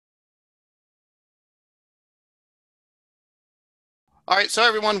All right, so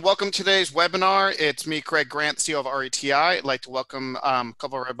everyone, welcome to today's webinar. It's me, Craig Grant, CEO of RETI. I'd like to welcome a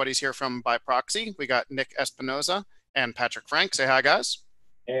couple of our buddies here from By Proxy. We got Nick Espinoza and Patrick Frank. Say hi, guys.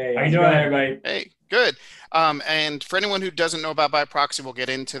 Hey, how you doing, everybody? Hey, good. And for anyone who doesn't know about By Proxy, we'll get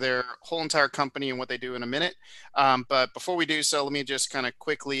into their whole entire company and what they do in a minute. But before we do so, let me just kind of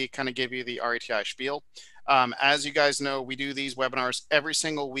quickly give you the RETI spiel. As you guys know, we do these webinars every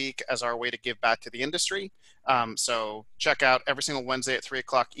single week as our way to give back to the industry. So check out every single Wednesday at 3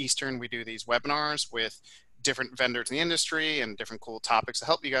 o'clock Eastern. We do these webinars with different vendors in the industry and different cool topics to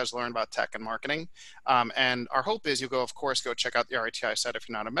help you guys learn about tech and marketing. And our hope is you'll of course, go check out the RETI site if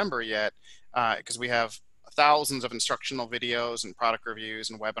you're not a member yet, because we have thousands of instructional videos and product reviews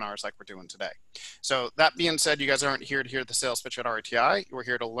and webinars like we're doing today. So that being said, you guys aren't here to hear the sales pitch at RETI. We're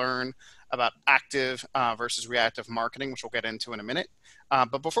here to learn about active versus reactive marketing, which we'll get into in a minute.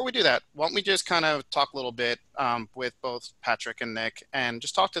 But before we do that, why don't we just kind of talk a little bit with both Patrick and Nick and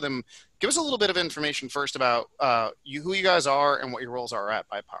just talk to them. Give us a little bit of information first about who you guys are and what your roles are at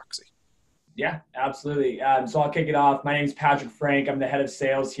By Proxy. Yeah, absolutely. So I'll kick it off. My name is Patrick Frank. I'm the head of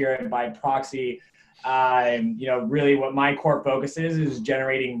sales here at By Proxy. Really what my core focus is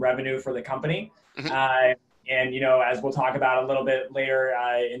generating revenue for the company. Mm-hmm. And as we'll talk about a little bit later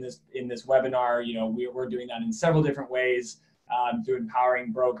in this webinar, we're doing that in several different ways through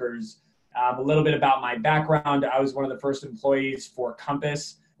empowering brokers. A little bit about my background. I was one of the first employees for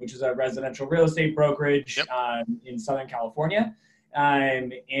Compass, which is a residential real estate brokerage in Southern California.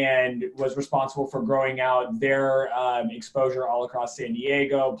 And was responsible for growing out their exposure all across San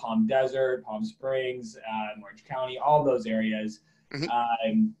Diego, Palm Desert, Palm Springs, Orange County, all those areas,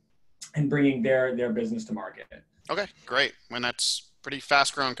 mm-hmm. And bringing their business to market. Okay, great. When that's pretty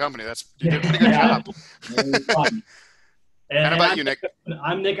fast-growing company, you did a pretty good job. And how about you, Nick?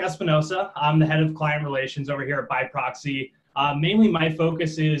 I'm Nick Espinoza. I'm the head of client relations over here at By Proxy. Mainly my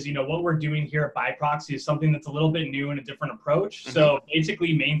focus is, what we're doing here at By Proxy is something that's a little bit new and a different approach. Mm-hmm. So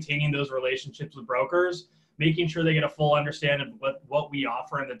basically maintaining those relationships with brokers, making sure they get a full understanding of what we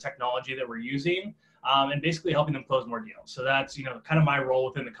offer and the technology that we're using, and basically helping them close more deals. So that's, kind of my role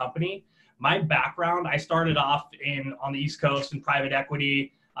within the company. My background, I started off on the East Coast in private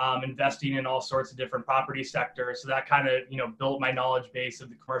equity, investing in all sorts of different property sectors. So that kind of, built my knowledge base of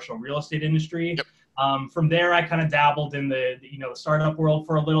the commercial real estate industry. Yep. From there, I kind of dabbled in the startup world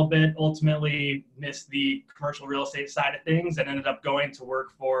for a little bit, ultimately missed the commercial real estate side of things and ended up going to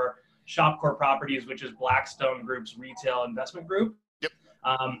work for Shopcore Properties, which is Blackstone Group's retail investment group. Yep.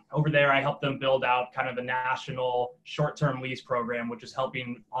 Over there, I helped them build out kind of a national short-term lease program, which is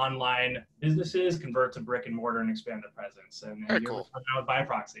helping online businesses convert to brick and mortar and expand their presence. And very cool. With By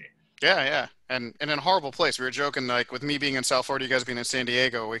Proxy. Yeah. And in a horrible place. We were joking, like with me being in South Florida, you guys being in San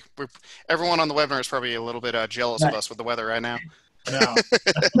Diego, everyone on the webinar is probably a little bit jealous of us with the weather right now. No.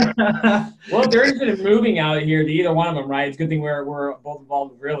 Well, if they're interested in moving out here to either one of them, right? It's a good thing we're both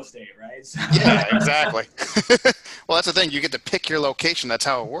involved with real estate, right? So. Yeah, exactly. Well, that's the thing. You get to pick your location. That's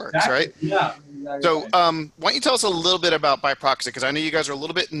how it works, exactly. Right? Yeah. Exactly. So why don't you tell us a little bit about By Proxy? Because I know you guys are a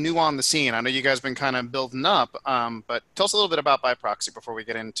little bit new on the scene. I know you guys have been kind of building up, but tell us a little bit about By Proxy before we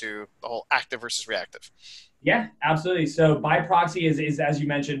get into the whole active versus reactive. Yeah, absolutely. So By Proxy is, as you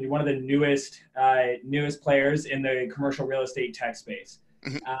mentioned, one of the newest players in the commercial real estate tech space.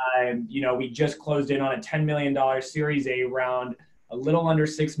 Mm-hmm. We just closed in on a $10 million Series A round a little under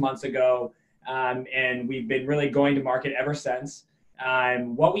 6 months ago, and we've been really going to market ever since.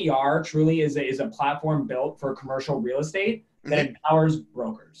 What we are truly is a platform built for commercial real estate that mm-hmm. empowers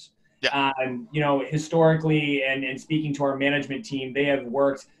brokers. Yeah. Historically, and speaking to our management team, they have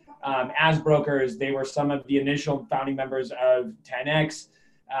worked as brokers. They were some of the initial founding members of 10X.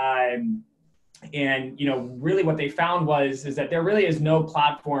 Really what they found is that there really is no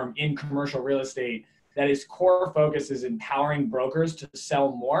platform in commercial real estate that is core focus is empowering brokers to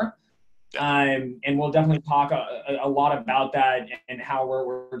sell more. And we'll definitely talk a lot about that and how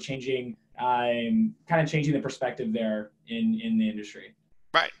we're changing, kind of changing the perspective there in the industry.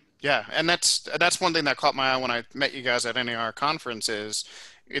 Right. Yeah. And that's one thing that caught my eye when I met you guys at NAR conferences.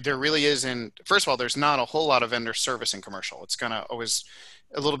 There really isn't, first of all, there's not a whole lot of vendor service in commercial. It's kind of always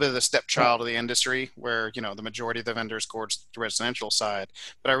a little bit of the stepchild of the industry where, the majority of the vendors towards the residential side.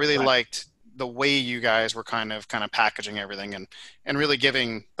 But I really liked the way you guys were kind of packaging everything and really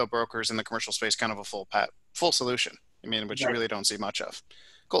giving the brokers in the commercial space kind of a full solution. Which you really don't see much of.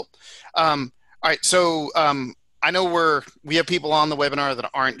 Cool. All right. So I know we have people on the webinar that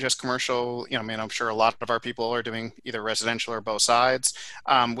aren't just commercial. I'm sure a lot of our people are doing either residential or both sides,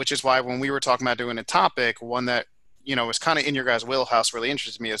 which is why when we were talking about doing a topic, one that was kind of in your guys' wheelhouse really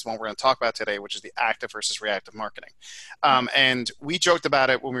interested me is what we're going to talk about today, which is the active versus reactive marketing. And we joked about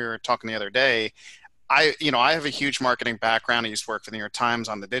it when we were talking the other day. I have a huge marketing background. I used to work for the New York Times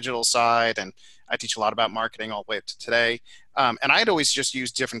on the digital side, and I teach a lot about marketing all the way up to today. And I'd always just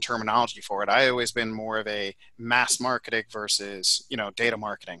used different terminology for it. I always been more of a mass marketing versus, data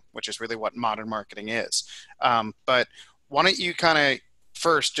marketing, which is really what modern marketing is. But why don't you kind of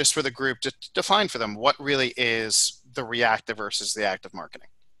first, just for the group, to define for them what really is the reactive versus the active marketing?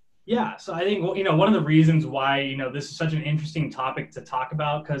 Yeah, so I think, one of the reasons why, this is such an interesting topic to talk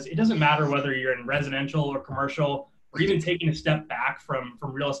about, because it doesn't matter whether you're in residential or commercial, or even taking a step back from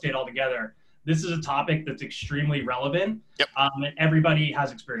real estate altogether. This is a topic that's extremely relevant, and everybody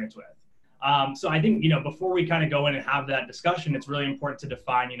has experience with. So I think, before we kind of go in and have that discussion, it's really important to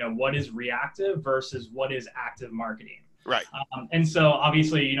define, what is reactive versus what is active marketing. Right. And so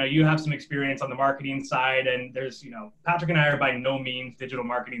obviously, you have some experience on the marketing side, and there's, Patrick and I are by no means digital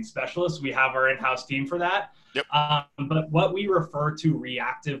marketing specialists. We have our in-house team for that. Yep. But what we refer to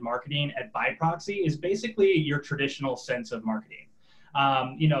reactive marketing at BuyProxy is basically your traditional sense of marketing.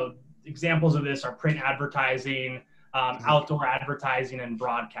 Examples of this are print advertising, outdoor advertising, and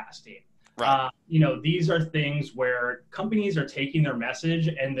broadcasting. Right. These are things where companies are taking their message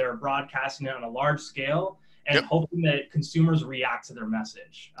and they're broadcasting it on a large scale and hoping that consumers react to their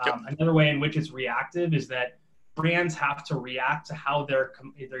message. Another way in which it's reactive is that brands have to react to how the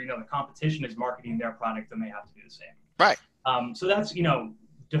competition is marketing their product, and they have to do the same. Right. So that's,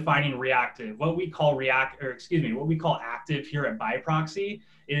 defining reactive. What we call what we call active here at BuyProxy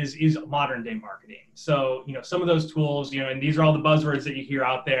is modern day marketing. So, some of those tools, and these are all the buzzwords that you hear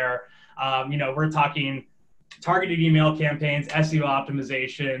out there. We're talking targeted email campaigns, SEO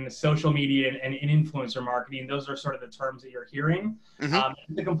optimization, social media, and influencer marketing. Those are sort of the terms that you're hearing. It's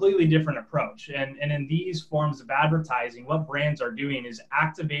a completely different approach. And in these forms of advertising, what brands are doing is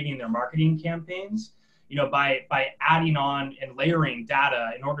activating their marketing campaigns, by adding on and layering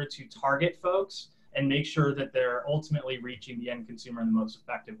data in order to target folks and make sure that they're ultimately reaching the end consumer in the most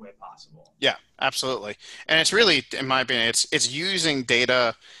effective way possible. Yeah, absolutely. And it's really, in my opinion, it's using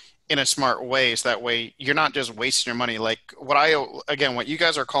data in a smart way, so that way you're not just wasting your money. Like what you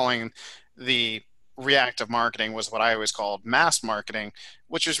guys are calling the reactive marketing was what I always called mass marketing,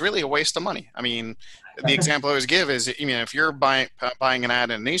 which is really a waste of money. I mean, the example I always give is, if you're buying an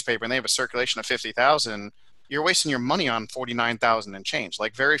ad in a newspaper and they have a circulation of 50,000, you're wasting your money on 49,000 and change.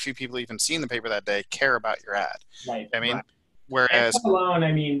 Like, very few people even seeing the paper that day care about your ad. Right. Whereas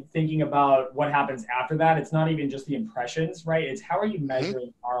alone, thinking about what happens after that, it's not even just the impressions, right? It's how are you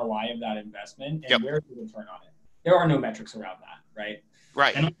measuring ROI of that investment, and where's the return on it? There are no metrics around that, right?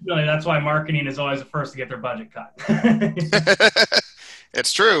 Right. And really, that's why marketing is always the first to get their budget cut.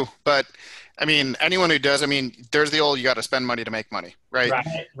 It's true, but anyone who does, there's the old, you got to spend money to make money, right?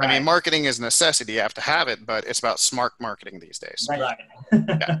 Right. Marketing is a necessity. You have to have it, but it's about smart marketing these days. Right.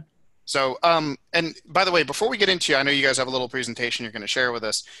 Yeah. So, and by the way, before we get into, I know you guys have a little presentation you're going to share with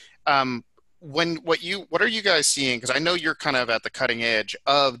us. What are you guys seeing? Because I know you're kind of at the cutting edge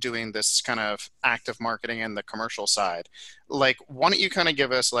of doing this kind of active marketing and the commercial side. Like, why don't you kind of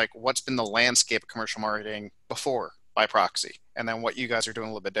give us what's been the landscape of commercial marketing before BuyProxy, and then what you guys are doing a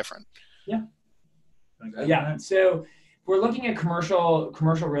little bit different? Yeah. So we're looking at commercial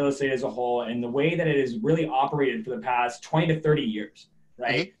real estate as a whole, and the way that it has really operated for the past 20 to 30 years,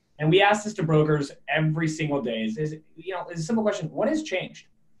 right? Mm-hmm. And we ask this to brokers every single day. It's a simple question: what has changed?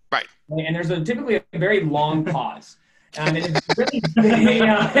 Right. And there's typically a very long pause. And it's really,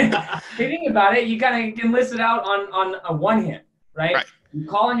 thinking about it, you kind of can list it out on a one hand, right? You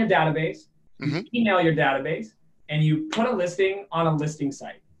call on your database, you email your database, and you put a listing on a listing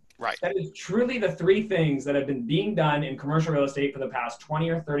site. Right. That is truly the three things that have been being done in commercial real estate for the past 20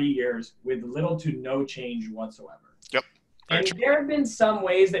 or 30 years with little to no change whatsoever. Yep. And there have been some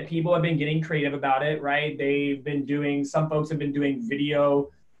ways that people have been getting creative about it, right? Some folks have been doing video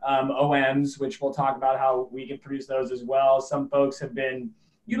OMs, which we'll talk about how we can produce those as well. Some folks have been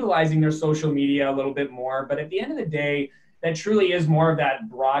utilizing their social media a little bit more, but at the end of the day, that truly is more of that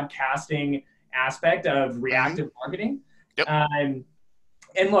broadcasting aspect of reactive marketing. Yep.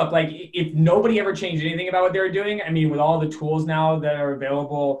 And look, if nobody ever changed anything about what they're doing, with all the tools now that are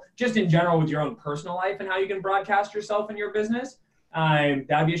available, just in general with your own personal life and how you can broadcast yourself in your business,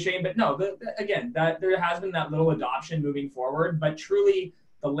 that'd be a shame. But no, again, there has been that little adoption moving forward, but truly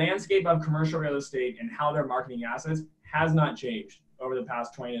the landscape of commercial real estate and how they're marketing assets has not changed over the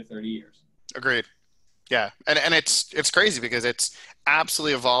past 20 to 30 years. Agreed. Yeah. And it's crazy because it's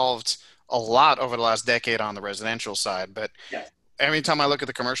absolutely evolved a lot over the last decade on the residential side, but every time I look at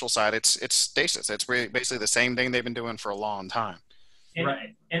the commercial side, it's stasis. It's basically the same thing they've been doing for a long time.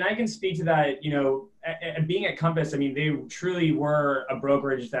 Right. And I can speak to that, being at Compass, I mean, they truly were a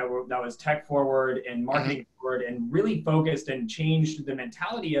brokerage that was tech forward and marketing forward and really focused and changed the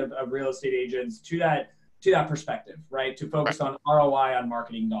mentality of real estate agents to that perspective, right? To focus on ROI on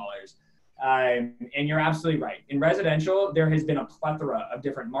marketing dollars. And you're absolutely right. In residential, there has been a plethora of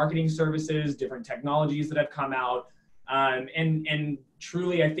different marketing services, different technologies that have come out. And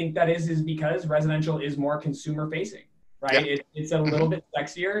truly, I think that is because residential is more consumer facing. Right. Yeah. It's a little bit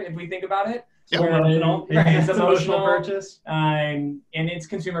sexier if we think about it. Yeah. Emotional. Right. It's emotional purchase. And it's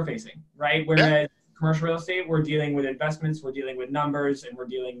consumer facing, right? Whereas commercial real estate, we're dealing with investments, we're dealing with numbers, and we're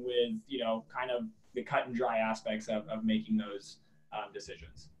dealing with, kind of the cut and dry aspects of making those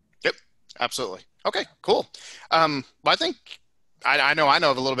decisions. Yep. Absolutely. Okay, cool. Well, I think I know a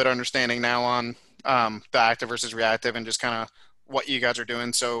little bit of understanding now on the active versus reactive and just kind of what you guys are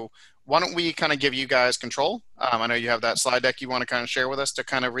doing. So why don't we kind of give you guys control? I know you have that slide deck you want to kind of share with us to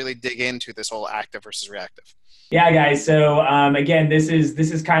kind of really dig into this whole active versus reactive. Yeah, guys. So again, this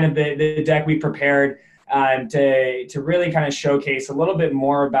is kind of the deck we prepared to really kind of showcase a little bit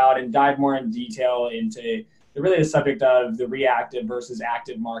more about and dive more in detail into the subject of the reactive versus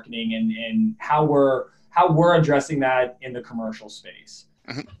active marketing and how we're addressing that in the commercial space.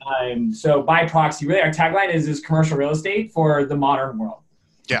 So by proxy, really our tagline is commercial real estate for the modern world.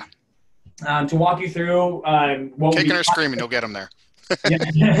 Yeah. To walk you through what kicking or screaming, you'll get them there.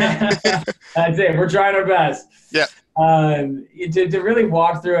 That's it. We're trying our best. Yeah. To really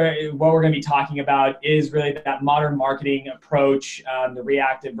walk through what we're going to be talking about is really that modern marketing approach, the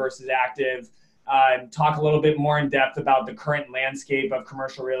reactive versus active. Talk a little bit more in depth about the current landscape of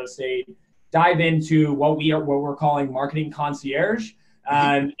commercial real estate. Dive into what we're calling marketing concierge,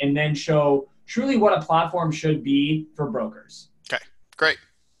 and then show truly what a platform should be for brokers. Okay, great.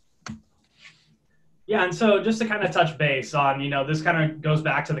 Yeah, and so just to kind of touch base on, this kind of goes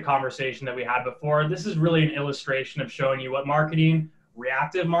back to the conversation that we had before. This is really an illustration of showing you what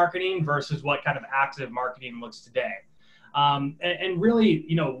reactive marketing versus what kind of active marketing looks today. And really,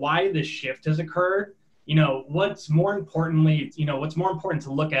 why this shift has occurred. What's more important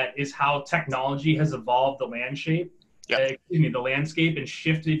to look at is how technology has evolved the landscape, the landscape and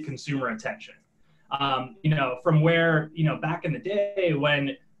shifted consumer attention. From where, back in the day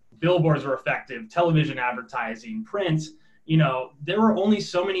when billboards were effective, television advertising, print, there were only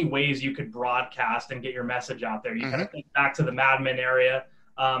so many ways you could broadcast and get your message out there. You kind of think back to the Mad Men area,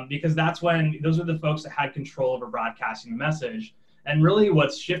 because those are the folks that had control over broadcasting the message. And really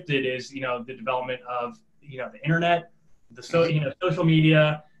what's shifted is, the development of, the internet, social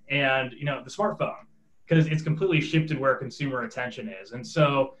media, and, the smartphone, because it's completely shifted where consumer attention is. And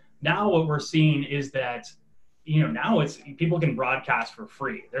so now what we're seeing is that, now people can broadcast for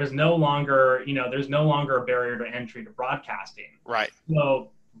free. There's no longer a barrier to entry to broadcasting. Right. So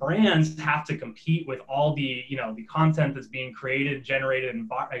brands have to compete with all the, the content that's being created, generated, and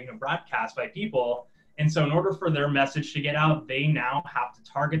broadcast by people. And so in order for their message to get out, they now have to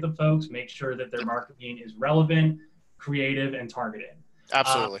target the folks, make sure that their marketing is relevant, creative, and targeted.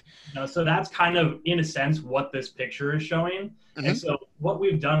 Absolutely. So that's kind of, in a sense, what this picture is showing. And so what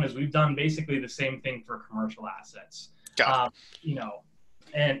we've done is we've done basically the same thing for commercial assets.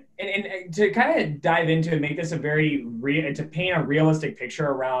 And to kind of dive into and make this to paint a realistic picture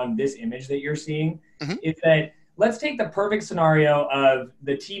around this image that you're seeing, is that let's take the perfect scenario of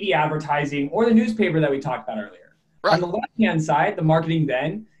the TV advertising or the newspaper that we talked about earlier. Right. On the left-hand side, the marketing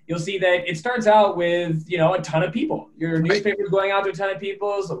then, you'll see that it starts out with, a ton of people. Your newspaper is going out to a ton of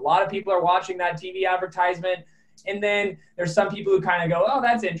people. So a lot of people are watching that TV advertisement. And then there's some people who kind of go, oh,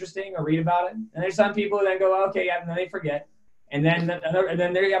 that's interesting, or read about it. And there's some people who then go, okay, yeah, and then they forget. And then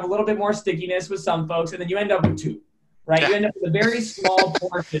there you have a little bit more stickiness with some folks, and then you end up with two, right? Yeah. You end up with a very small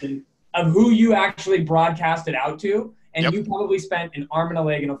portion of who you actually broadcasted out to, and you probably spent an arm and a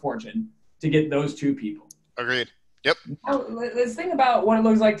leg and a fortune to get those two people. Agreed. Yep. Now, let's think about what it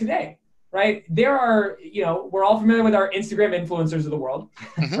looks like today, right? There are, we're all familiar with our Instagram influencers of the world,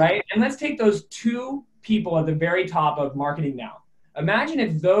 right? And let's take those two people at the very top of marketing now. Imagine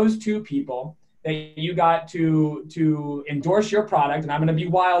if those two people that you got to endorse your product, and I'm going to be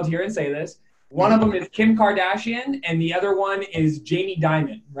wild here and say this, one of them is Kim Kardashian and the other one is Jamie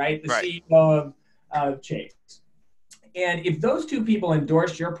Dimon, right? The CEO of Chase. And if those two people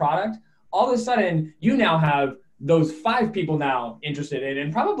endorsed your product, all of a sudden you now have those 5 people now interested in,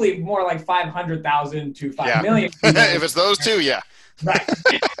 and probably more like 500,000 to 5 million. If it's those two, yeah. Right.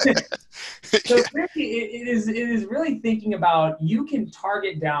 So really, it is really thinking about, you can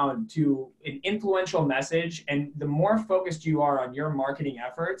target down to an influential message, and the more focused you are on your marketing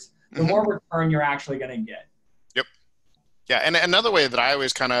efforts, the more return you're actually going to get. Yep. Yeah, and another way that I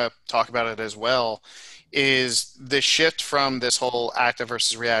always kind of talk about it as well is the shift from this whole active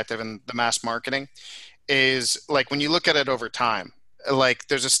versus reactive and the mass marketing is like when you look at it over time. Like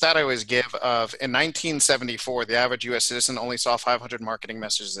there's a stat I always give of in 1974, the average US citizen only saw 500 marketing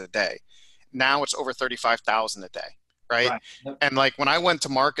messages a day. Now it's over 35,000 a day, right? Yep. And like when I went to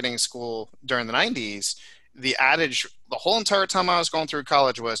marketing school during the 90s, the adage the whole entire time I was going through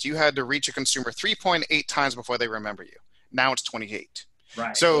college was you had to reach a consumer 3.8 times before they remember you. Now it's 28.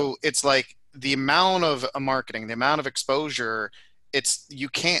 Right. So it's like the amount of marketing, the amount of exposure, you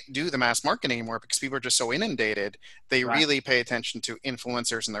can't do the mass marketing anymore because people are just so inundated. They really pay attention to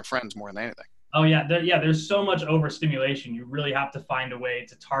influencers and their friends more than anything. Oh yeah, there's so much overstimulation. You really have to find a way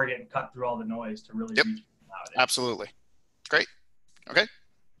to target and cut through all the noise to really reach nowadays. Absolutely. Great. Okay.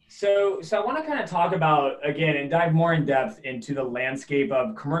 So I want to kind of talk about, again, and dive more in depth into the landscape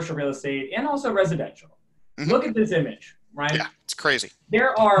of commercial real estate and also residential. Look at this image, right? Yeah, it's crazy.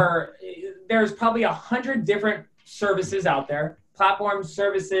 There's probably 100 different services out there, platforms,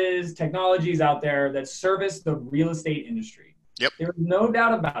 services, technologies out there that service the real estate industry. Yep. There's no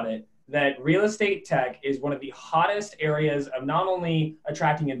doubt about it that real estate tech is one of the hottest areas of not only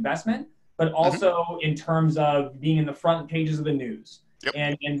attracting investment, but also in terms of being in the front pages of the news.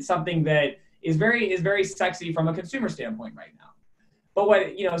 Yep. And something that is very sexy from a consumer standpoint right now.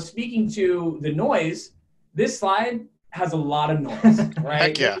 But speaking to the noise, this slide has a lot of noise, right?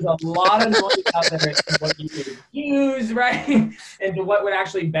 Heck yeah. There's a lot of noise out there to what you could use, right? And to what would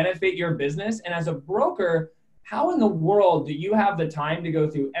actually benefit your business. And as a broker, how in the world do you have the time to go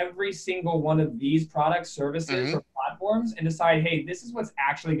through every single one of these products, services, or platforms and decide, hey, this is what's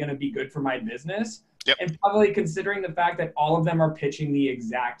actually going to be good for my business? Yep. And probably considering the fact that all of them are pitching the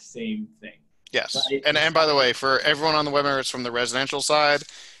exact same thing. Yes. Right? And by the way, for everyone on the webinar, it's from the residential side.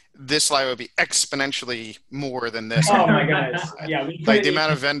 This slide would be exponentially more than this. Oh my goodness. Yeah. Like the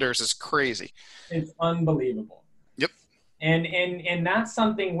amount of vendors is crazy. It's unbelievable. Yep. And that's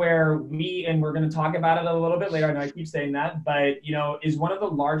something where we're going to talk about it a little bit later. I know I keep saying that, but is one of the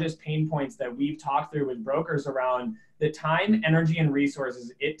largest pain points that we've talked through with brokers around the time, energy, and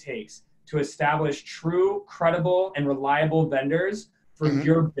resources it takes to establish true, credible, and reliable vendors for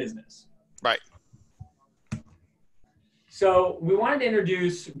your business. Right. So we wanted to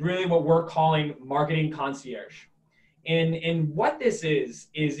introduce really what we're calling marketing concierge. And what this is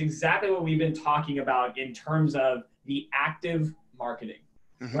exactly what we've been talking about in terms of the active marketing,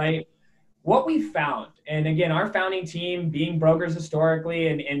 right? What we found, and again, our founding team being brokers historically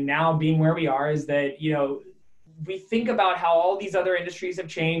and now being where we are, is that, we think about how all these other industries have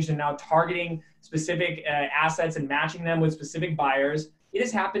changed and now targeting specific assets and matching them with specific buyers. It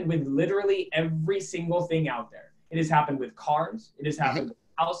has happened with literally every single thing out there. It has happened with cars. It has happened with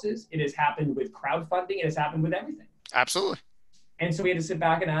houses. It has happened with crowdfunding. It has happened with everything. Absolutely. And so we had to sit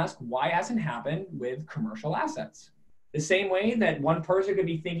back and ask, why hasn't it happened with commercial assets? The same way that one person could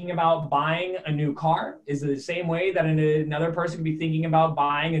be thinking about buying a new car is the same way that another person could be thinking about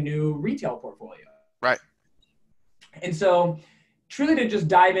buying a new retail portfolio. Right. And so truly to just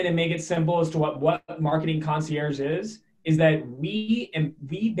dive in and make it simple as to what marketing concierge is that we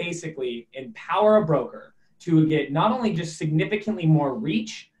basically empower a broker to get not only just significantly more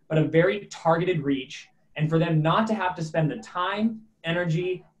reach, but a very targeted reach, and for them not to have to spend the time,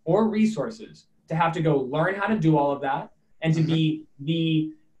 energy, or resources to have to go learn how to do all of that, and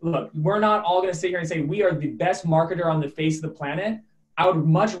to look, we're not all going to sit here and say we are the best marketer on the face of the planet. I would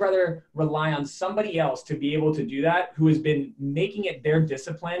much rather rely on somebody else to be able to do that, who has been making it their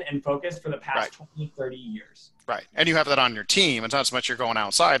discipline and focus for the past 20, 30 years. Right. And you have that on your team. It's not so much you're going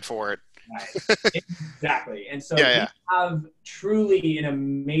outside for it. Right. Exactly. And so we have truly an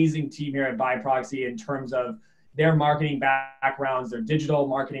amazing team here at BuyProxy in terms of their marketing backgrounds, their digital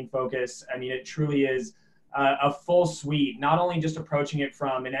marketing focus. I mean, it truly is a full suite, not only just approaching it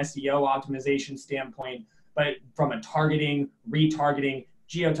from an SEO optimization standpoint, but from a targeting, retargeting,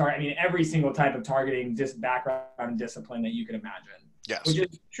 geo-targeting, I mean, every single type of targeting, just background and discipline that you could imagine. Yes. Which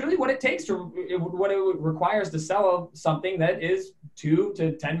is truly what it takes what it requires to sell something that is $2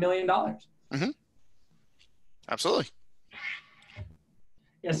 to $10 million. Absolutely.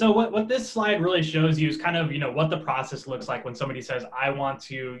 Yeah. So what this slide really shows you is kind of, what the process looks like when somebody says, I want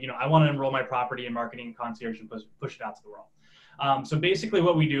to enroll my property in marketing concierge and push it out to the world. So basically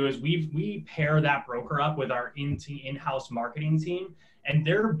what we do is we pair that broker up with our in-house marketing team. and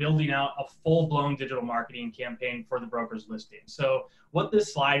they're building out a full-blown digital marketing campaign for the broker's listing. So what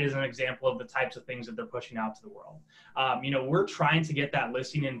this slide is an example of the types of things that they're pushing out to the world. We're trying to get that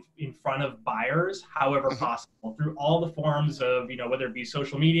listing in front of buyers however possible through all the forms of, whether it be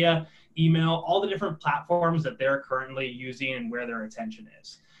social media, email, all the different platforms that they're currently using and where their attention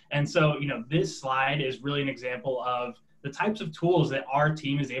is. And so, this slide is really an example of the types of tools that our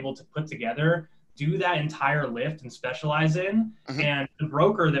team is able to put together, do that entire lift and specialize in. And the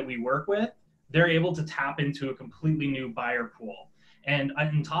broker that we work with, they're able to tap into a completely new buyer pool. And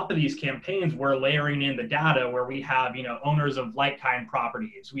on top of these campaigns, we're layering in the data where we have, owners of like-kind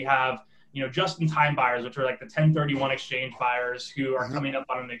properties. We have, just-in-time buyers, which are like the 1031 exchange buyers who are coming up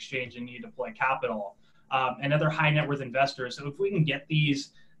on an exchange and need to deploy capital, and other high net worth investors. So if we can get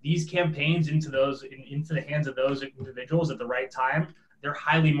these campaigns into the hands of those individuals at the right time, they're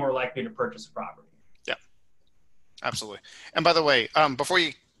highly more likely to purchase a property. Yeah, absolutely. And by the way, before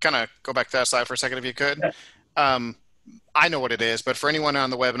you kind of go back to that slide for a second, if you could, I know what it is, but for anyone on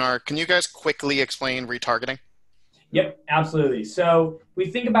the webinar, can you guys quickly explain retargeting? Yep, absolutely. So we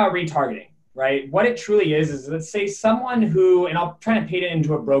think about retargeting, right? What it truly is let's say someone who, and I'll try to paint it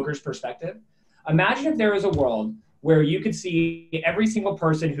into a broker's perspective. Imagine if there was a world where you could see every single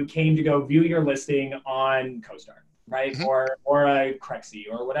person who came to go view your listing on CoStar, right? Or a Crexi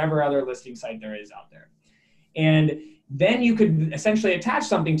or whatever other listing site there is out there. And then you could essentially attach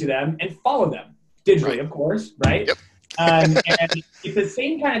something to them and follow them digitally, of course, right? Yep. And it's the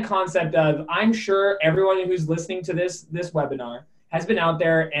same kind of concept of, I'm sure everyone who's listening to this webinar has been out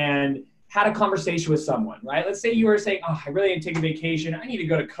there and had a conversation with someone, right? Let's say you were saying, I really need to take a vacation. I need to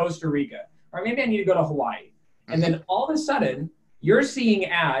go to Costa Rica, or maybe I need to go to Hawaii. And then all of a sudden, you're seeing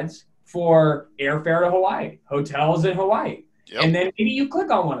ads for airfare to Hawaii, hotels in Hawaii. Yep. And then maybe you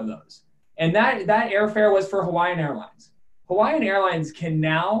click on one of those. And that airfare was for Hawaiian Airlines. Hawaiian Airlines can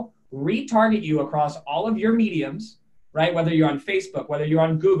now retarget you across all of your mediums, right? Whether you're on Facebook, whether you're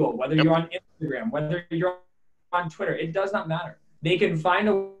on Google, whether you're on Instagram, whether you're on Twitter, it does not matter. They can find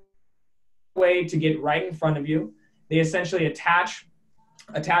a way to get right in front of you. They essentially attach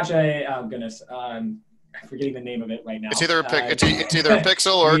I'm forgetting the name of it right now. It's either it's either a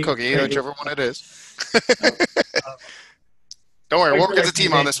pixel or a cookie, whichever one it is. Don't worry, we'll work as a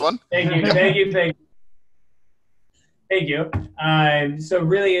team on this one. Thank you. So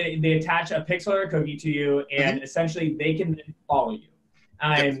really, they attach a pixel or a cookie to you, and essentially they can then follow you.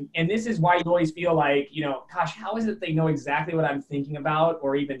 And this is why you always feel like, gosh, how is it they know exactly what I'm thinking about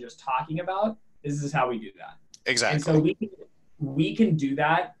or even just talking about? This is how we do that. Exactly. And so we can do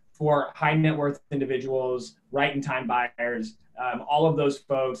that for high net worth individuals, right in time buyers, all of those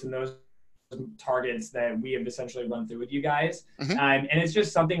folks and those targets that we have essentially run through with you guys. And it's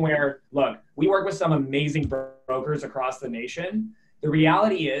just something where, look, we work with some amazing brokers across the nation. The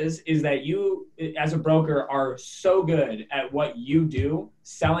reality is that you, as a broker, are so good at what you do,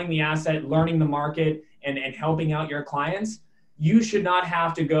 selling the asset, learning the market, and helping out your clients. You should not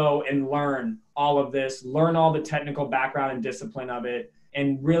have to go and learn all of this, learn all the technical background and discipline of it.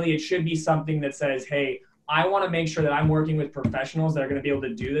 And really, it should be something that says, hey, I want to make sure that I'm working with professionals that are going to be able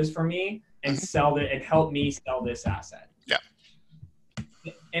to do this for me and sell it and help me sell this asset. Yeah.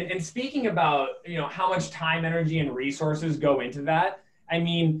 And speaking about, how much time, energy, and resources go into that,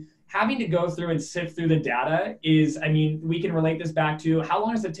 having to go through and sift through the data is, we can relate this back to how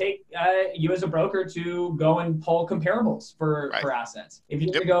long does it take you as a broker to go and pull comparables for assets? If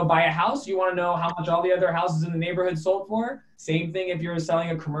you're going to go buy a house, you want to know how much all the other houses in the neighborhood sold for. Same thing if you're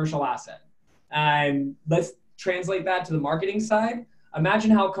selling a commercial asset. Let's translate that to the marketing side.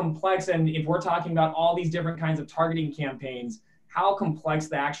 Imagine how complex, and if we're talking about all these different kinds of targeting campaigns, how complex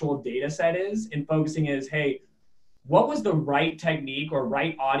the actual data set is, and focusing is, hey, what was the right technique or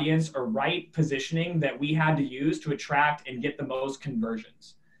right audience or right positioning that we had to use to attract and get the most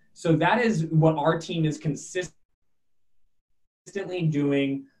conversions? So that is what our team is consistently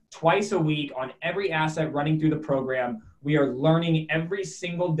doing twice a week on every asset running through the program. We are learning every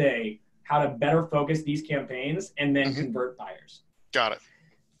single day how to better focus these campaigns and then convert buyers. Got it.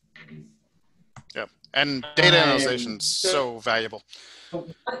 Yep. And data analyzation is so valuable.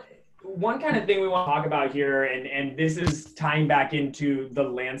 One kind of thing we want to talk about here, and this is tying back into the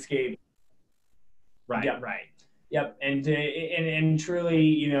landscape. Right. Yep. Right. Yep. And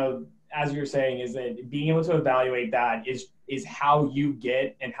truly, as you're saying, is that being able to evaluate that is how you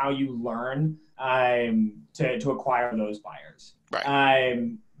get and how you learn to acquire those buyers. Right.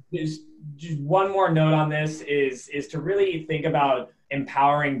 Just one more note on this is to really think about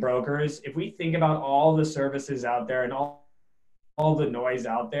empowering brokers. If we think about all the services out there and all the noise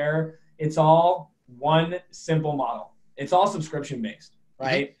out there, it's all one simple model. It's all subscription based,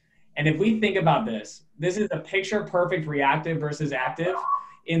 right? Mm-hmm. And if we think about this, this is a picture perfect reactive versus active,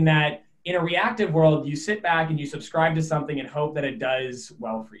 in that in a reactive world, you sit back and you subscribe to something and hope that it does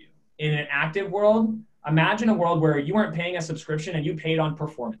well for you. In an active world, imagine a world where you weren't paying a subscription and you paid on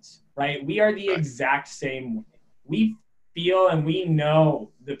performance, right? We are the exact same way. We feel and we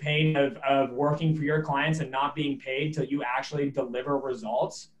know the pain of working for your clients and not being paid till you actually deliver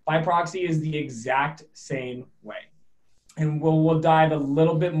results. By Proxy is the exact same way. And we'll dive a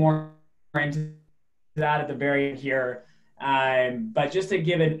little bit more into that at the very end here. But just to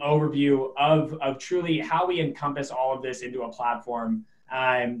give an overview of truly how we encompass all of this into a platform.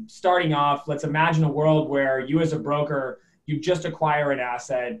 Starting off, let's imagine a world where you as a broker, you just acquire an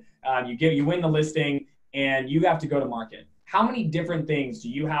asset, you win the listing, and you have to go to market. How many different things do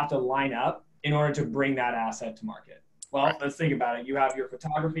you have to line up in order to bring that asset to market? Well, let's think about it. You have your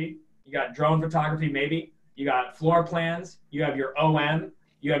photography, you got drone photography maybe, you got floor plans, you have your OM,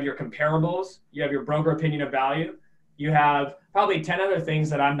 you have your comparables, you have your broker opinion of value, you have probably 10 other things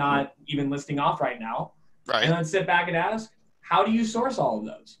that I'm not even listing off right now. Right. And let's sit back and ask, how do you source all of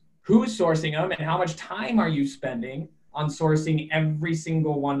those? Who's sourcing them, and how much time are you spending on sourcing every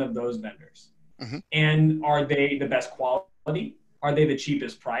single one of those vendors? Mm-hmm. And are they the best quality? Are they the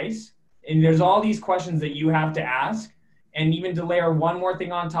cheapest price? And there's all these questions that you have to ask. And even to layer one more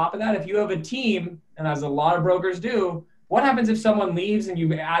thing on top of that, if you have a team, and as a lot of brokers do, what happens if someone leaves and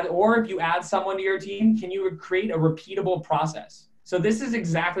you add, or if you add someone to your team, can you create a repeatable process? So this is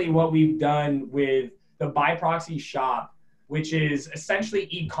exactly what we've done with the By Proxy shop, which is essentially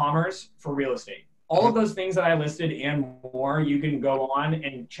e-commerce for real estate. All of those things that I listed and more, you can go on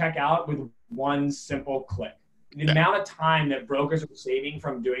and check out with one simple click. The amount of time that brokers are saving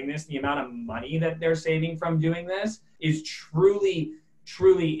from doing this, the amount of money that they're saving from doing this is truly,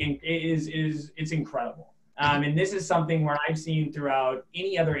 it's incredible. And this is something where I've seen throughout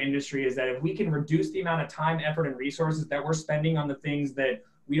any other industry is that if we can reduce the amount of time, effort, and resources that we're spending on the things that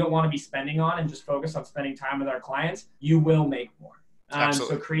we don't want to be spending on and just focus on spending time with our clients, you will make more.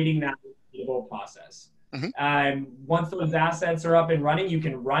 So creating that repeatable process. Mm-hmm. Once those assets are up and running, you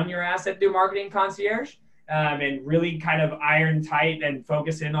can run your asset through Marketing Concierge and really kind of iron tight and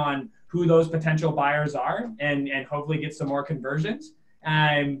focus in on who those potential buyers are and hopefully get some more conversions.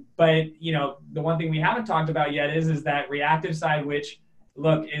 But you know, the one thing we haven't talked about yet is that reactive side, which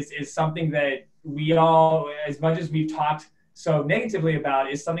look is something that we all, as much as we've talked so negatively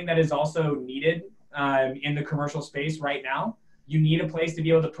about, is something that is also needed in the commercial space right now. You need a place to be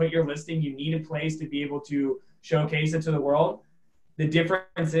able to put your listing. You need a place to be able to showcase it to the world. The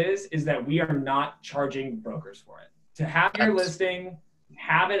difference is that we are not charging brokers for it. To have your listing,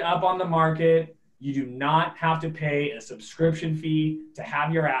 have it up on the market, you do not have to pay a subscription fee to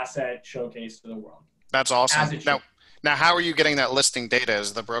have your asset showcased to the world. That's awesome. Now, how are you getting that listing data?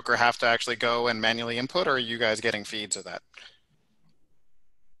 Does the broker have to actually go and manually input, or are you guys getting feeds of that?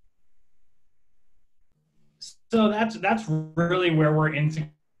 So that's really where we're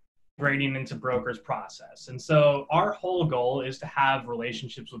integrating into brokers' process. And so our whole goal is to have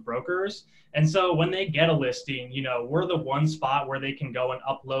relationships with brokers. And so when they get a listing, you know, we're the one spot where they can go and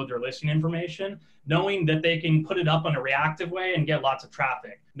upload their listing information, knowing that they can put it up in a reactive way and get lots of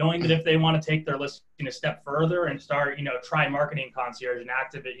traffic, knowing that if they want to take their listing a step further and start, you know, try Marketing Concierge and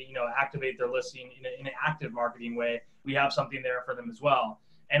activate their listing in an active marketing way, we have something there for them as well.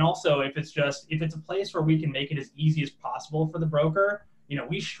 And also, if it's a place where we can make it as easy as possible for the broker, you know,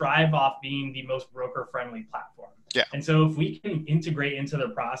 we strive off being the most broker-friendly platform. Yeah. And so if we can integrate into their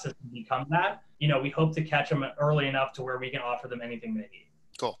process and become that, you know, we hope to catch them early enough to where we can offer them anything they need.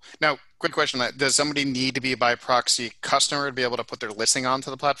 Cool. Now, quick question. Does somebody need to be a By Proxy customer to be able to put their listing onto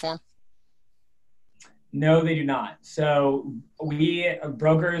the platform? No, they do not. So we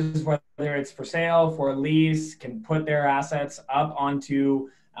brokers, whether it's for sale, for lease, can put their assets up onto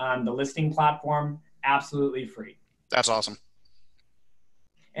the listing platform absolutely free. That's awesome.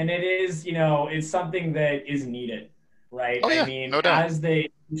 And it is, you know, it's something that is needed, right? Oh, yeah. I mean, no doubt. As the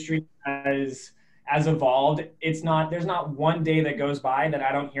industry has evolved, there's not one day that goes by that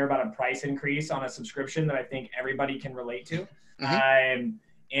I don't hear about a price increase on a subscription that I think everybody can relate to. Mm-hmm.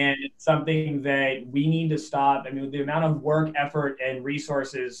 And it's something that we need to stop. I mean, the amount of work, effort, and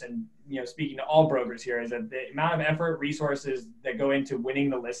resources, and, you know, speaking to all brokers here, is that the amount of effort, resources that go into winning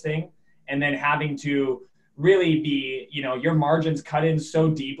the listing and then having to really be, you know, your margins cut in so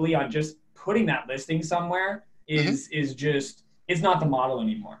deeply on just putting that listing somewhere is just, it's not the model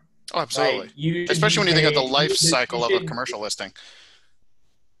anymore. Oh, absolutely. Right? Especially when you think of the life cycle of a commercial listing.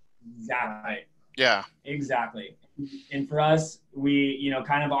 Exactly. Yeah. Exactly. And for us, we, you know,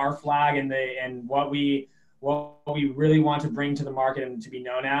 kind of our flag and what we what we really want to bring to the market and to be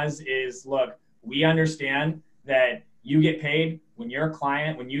known as is, look, we understand that you get paid when you're a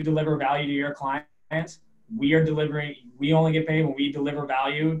client, when you deliver value to your clients. We only get paid when we deliver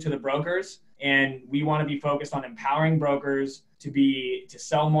value to the brokers. And we want to be focused on empowering brokers to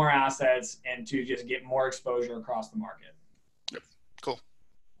sell more assets and to just get more exposure across the market. Yep. Cool.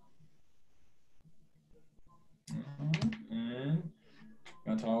 And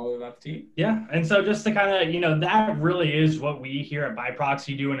that's all left. Yeah. And so just to kind of, that really is what we here at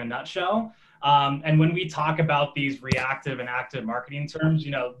BuyProxy do in a nutshell. And when we talk about these reactive and active marketing terms,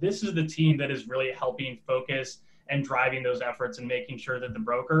 this is the team that is really helping focus and driving those efforts and making sure that the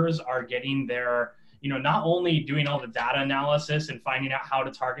brokers are getting their, not only doing all the data analysis and finding out how to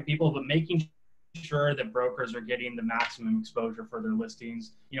target people, but making sure that brokers are getting the maximum exposure for their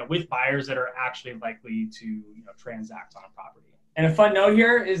listings, with buyers that are actually likely to, transact on a property. And a fun note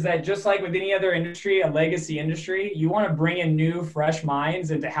here is that just like with any other industry, a legacy industry, you want to bring in new, fresh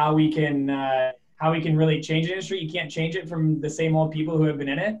minds into how we can really change the industry. You can't change it from the same old people who have been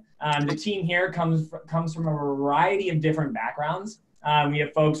in it. The team here comes from a variety of different backgrounds. We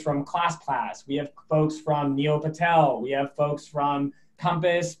have folks from ClassPass. We have folks from Neo Patel. We have folks from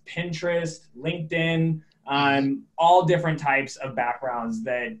Compass, Pinterest, LinkedIn, all different types of backgrounds.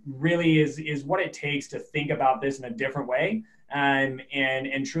 That really is what it takes to think about this in a different way.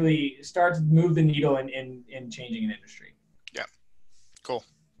 And truly start to move the needle in changing an industry. Yeah, cool.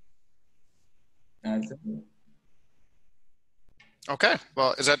 That's it. Okay,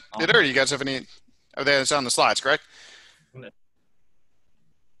 well, is that it, or do you guys have any? Oh, that's on the slides, correct? Okay,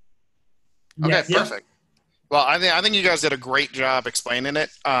 perfect. Well, I think you guys did a great job explaining it.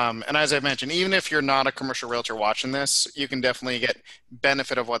 And as I mentioned, even if you're not a commercial realtor watching this, you can definitely get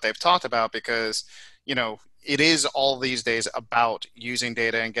benefit of what they've talked about because, it is all these days about using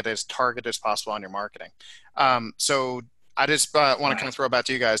data and get as targeted as possible on your marketing. So I just want to kind of throw it back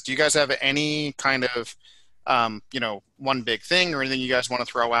to you guys. Do you guys have any kind of, one big thing or anything you guys want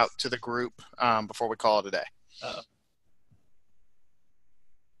to throw out to the group before we call it a day?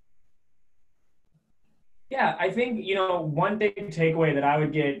 Yeah, I think, one big takeaway that I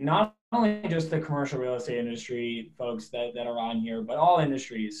would get, not only just the commercial real estate industry folks that are on here, but all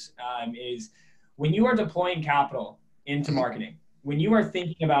industries, is when you are deploying capital into marketing, when you are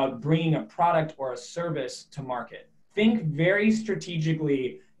thinking about bringing a product or a service to market, think very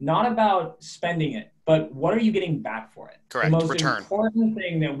strategically, not about spending it, but what are you getting back for it? Correct. The most return. important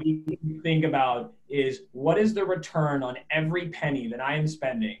thing that we think about is what is the return on every penny that I am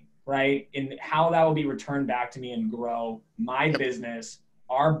spending, right? And how that will be returned back to me and grow my business,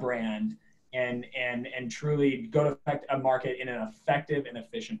 our brand, and truly go to affect a market in an effective and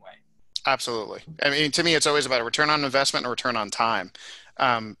efficient way. Absolutely. I mean, to me, it's always about a return on investment and a return on time.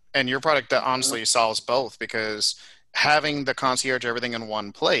 And your product that honestly solves both because having the concierge everything in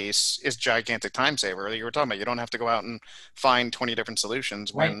one place is gigantic time saver. Like you were talking about, you don't have to go out and find 20 different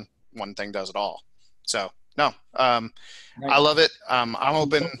solutions when one thing does it all. So no, I love it. I'm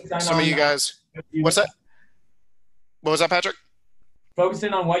hoping some of you guys, what's that? What was that, Patrick? Focus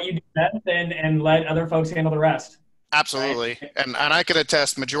in on what you do best and let other folks handle the rest. Absolutely. Right. And I can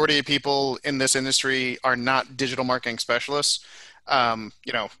attest majority of people in this industry are not digital marketing specialists.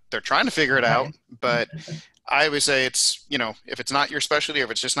 They're trying to figure it out, but I always say it's, if it's not your specialty or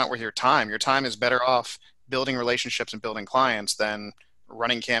if it's just not worth your time is better off building relationships and building clients than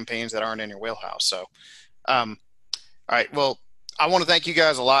running campaigns that aren't in your wheelhouse. So, all right. Well, I want to thank you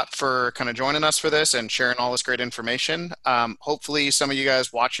guys a lot for kind of joining us for this and sharing all this great information. Hopefully some of you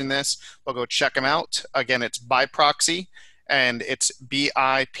guys watching this will go check them out. Again, it's BuyProxy and it's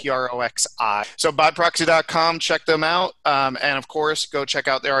BIPROXI. So buyproxy.com, check them out. And of course, go check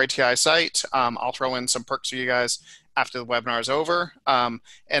out their RETI site. I'll throw in some perks for you guys after the webinar is over. And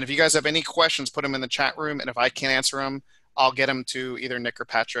if you guys have any questions, put them in the chat room. And if I can't answer them, I'll get them to either Nick or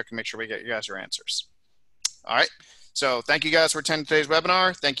Patrick and make sure we get you guys your answers. All right. So thank you guys for attending today's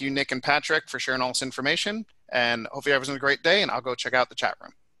webinar. Thank you, Nick and Patrick, for sharing all this information. And hopefully everyone's having a great day, and I'll go check out the chat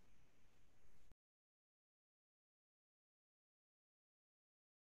room.